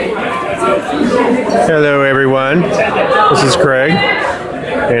Hello, everyone. This is Kreg,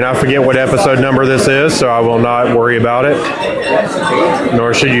 and I forget what episode number this is, so I will not worry about it,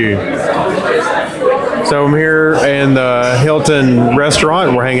 nor should you. So I'm here in the Hilton restaurant,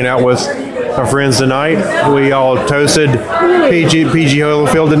 and we're hanging out with our friends tonight. We all toasted PG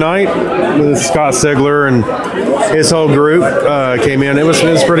Holyfield tonight with Scott Sigler and his whole group came in. It was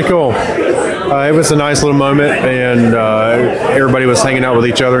pretty cool. It was a nice little moment, and everybody was hanging out with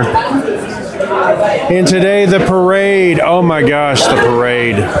each other. And today, the parade. Oh my gosh, the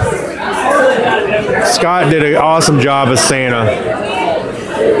parade. Scott did an awesome job as Santa.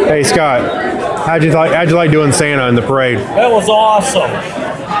 Hey, Scott, how'd you like doing Santa in the parade? That was awesome.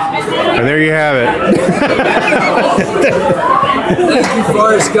 And there you have it. Thank you,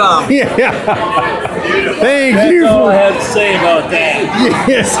 Forrest Gump. Yeah. Thank you. That's all I have to say about that.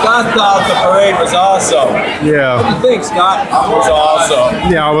 Yeah. Scott thought the parade was awesome. Yeah. What do you think, Scott? It was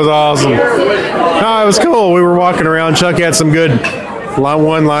awesome. Yeah, it was awesome. No, it was cool. We were walking around. Chuck had some good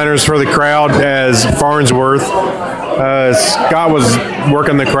one-liners for the crowd as Farnsworth. Scott was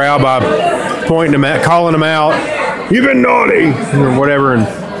working the crowd by pointing them at, calling them out. You've been naughty, or whatever. And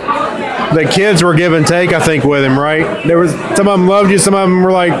the kids were give and take, I think, with him, right? There was some of them loved you, some of them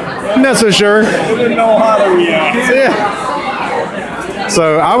were like, not so sure. We didn't know how to react. Yeah.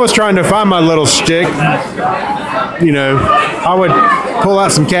 So I was trying to find my little shtick. You know, I would pull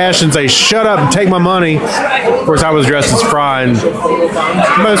out some cash and say, shut up and take my money. Of course, I was dressed as Fry, and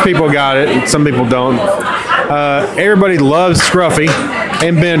most people got it, and some people don't. Everybody loves Scruffy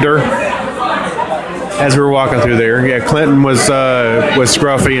and Bender as we were walking through there. Yeah, Clinton was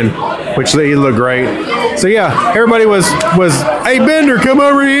Scruffy, and which he looked great. So yeah, everybody was, hey Bender, come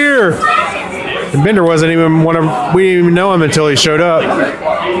over here. And Bender wasn't even we didn't even know him until he showed up.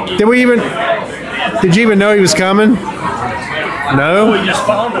 Did you even know he was coming? No? We just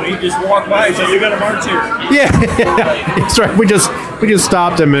found him. He just walked by. He said, "You got to march here." Yeah, that's right. We just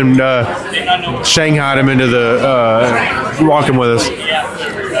stopped him and shanghaied him into the walking with us.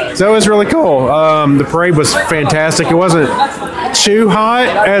 So it was really cool. The parade was fantastic. It wasn't too hot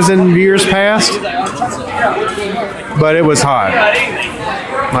as in years past, but it was hot.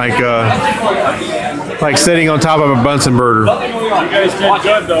 Like sitting on top of a Bunsen burner. You guys did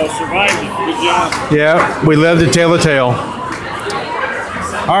good, though. Survived it. Good job. Yeah, we lived to tell the tale.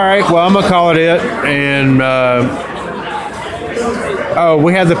 All right, well, I'm going to call it it. And,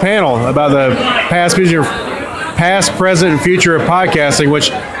 we had the panel about the past, present, and future of podcasting,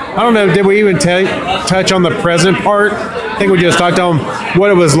 which, I don't know, did we even touch on the present part? I think we just talked on what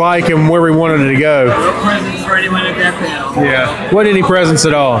it was like and where we wanted it to go. No presents for anyone at that panel. Yeah, wasn't any presents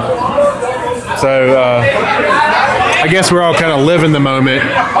at all. So, I guess we're all kind of living the moment,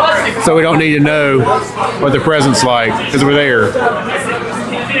 so we don't need to know what the present's like, because we're there.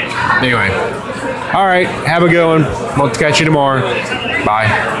 Anyway, all right, have a good one. We'll catch you tomorrow. Bye.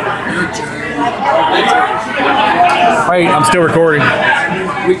 Wait, I'm still recording.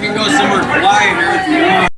 We can go somewhere quieter if you want.